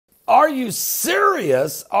Are you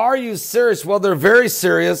serious? Are you serious? Well, they're very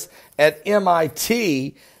serious at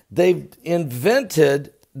MIT. They've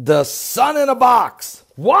invented the sun in a box.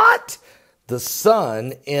 What? The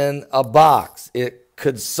sun in a box. It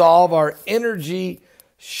could solve our energy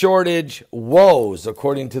shortage woes,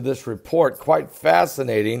 according to this report. Quite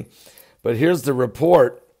fascinating. But here's the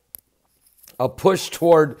report. A push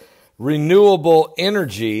toward renewable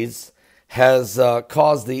energies has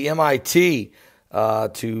caused the MIT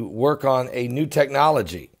to work on a new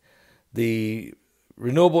technology. The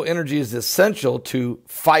renewable energy is essential to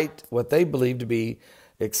fight what they believe to be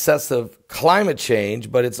excessive climate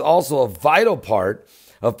change, but it's also a vital part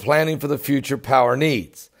of planning for the future power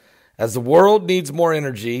needs. As the world needs more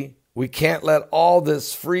energy, we can't let all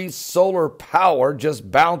this free solar power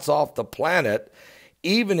just bounce off the planet,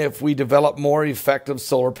 even if we develop more effective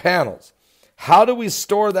solar panels. How do we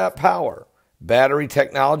store that power? Battery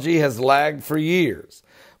technology has lagged for years,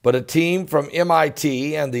 but a team from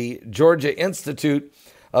MIT and the Georgia Institute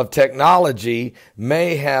of Technology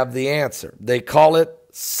may have the answer. They call it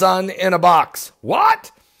sun in a box.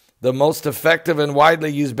 What? The most effective and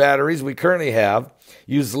widely used batteries we currently have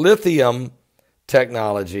use lithium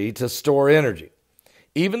technology to store energy.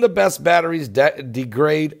 Even the best batteries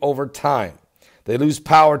degrade over time. They lose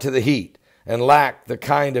power to the heat and lack the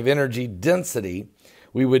kind of energy density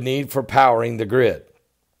we would need for powering the grid.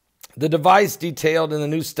 The device detailed in the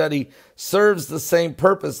new study serves the same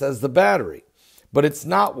purpose as the battery, but it's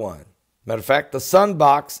not one. Matter of fact, the sun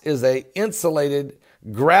box is an insulated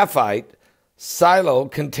graphite silo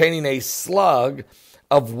containing a slug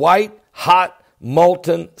of white, hot,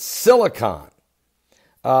 molten silicon.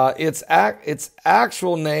 Its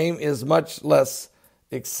actual name is much less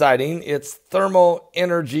exciting. It's thermal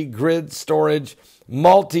energy grid storage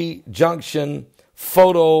multi-junction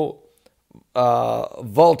photo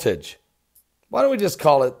voltage. Why don't we just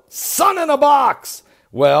call it sun in a box?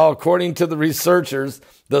 Well, according to the researchers,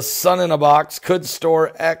 the sun in a box could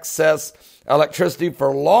store excess electricity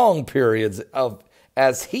for long periods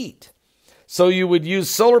as heat. So you would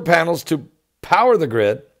use solar panels to power the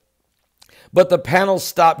grid, but the panels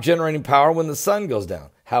stop generating power when the sun goes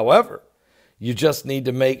down. However, you just need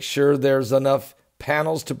to make sure there's enough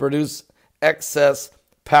panels to produce excess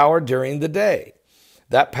power during the day.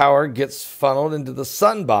 That power gets funneled into the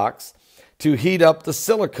sun box to heat up the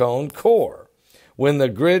silicon core. When the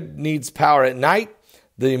grid needs power at night,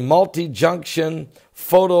 the multi-junction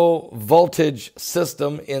photovoltaic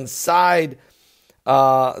system inside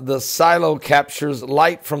the silo captures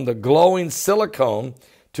light from the glowing silicon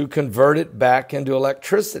to convert it back into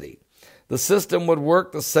electricity. The system would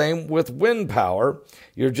work the same with wind power.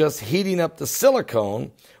 You're just heating up the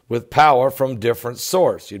silicon with power from different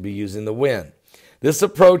source. You'd be using the wind. This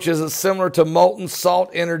approach is similar to molten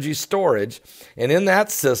salt energy storage, and in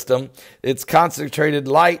that system, its concentrated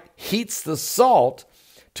light heats the salt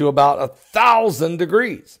to about 1,000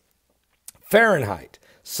 degrees Fahrenheit.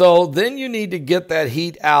 So then you need to get that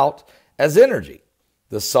heat out as energy.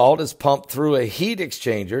 The salt is pumped through a heat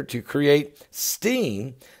exchanger to create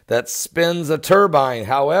steam that spins a turbine.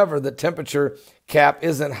 However, the temperature cap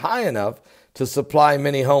isn't high enough to supply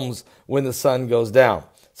many homes when the sun goes down.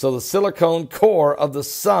 So the silicone core of the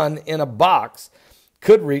sun in a box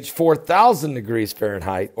could reach 4,000 degrees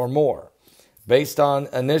Fahrenheit or more. Based on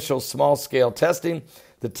initial small-scale testing,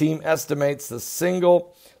 the team estimates the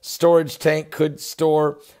single storage tank could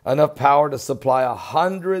store enough power to supply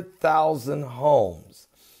 100,000 homes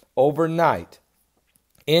overnight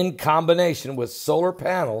in combination with solar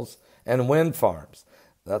panels and wind farms.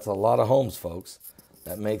 That's a lot of homes, folks.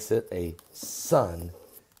 That makes it a sun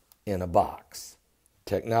in a box.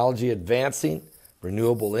 Technology advancing,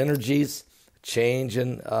 renewable energies, change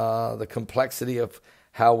in the complexity of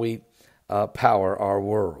how we power our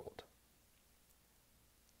world.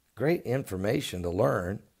 Great information to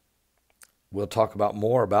learn. We'll talk about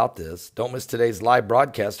more about this. Don't miss today's live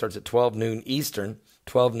broadcast. Starts at 12 noon Eastern.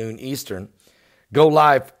 Go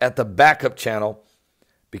live at the backup channel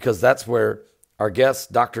because that's where our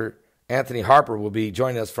guest, Dr. Anthony Harper, will be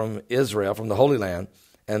joining us from Israel, from the Holy Land,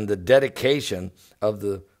 and the dedication of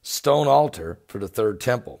the stone altar for the Third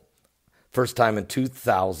Temple. First time in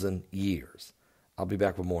 2,000 years. I'll be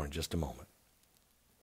back with more in just a moment.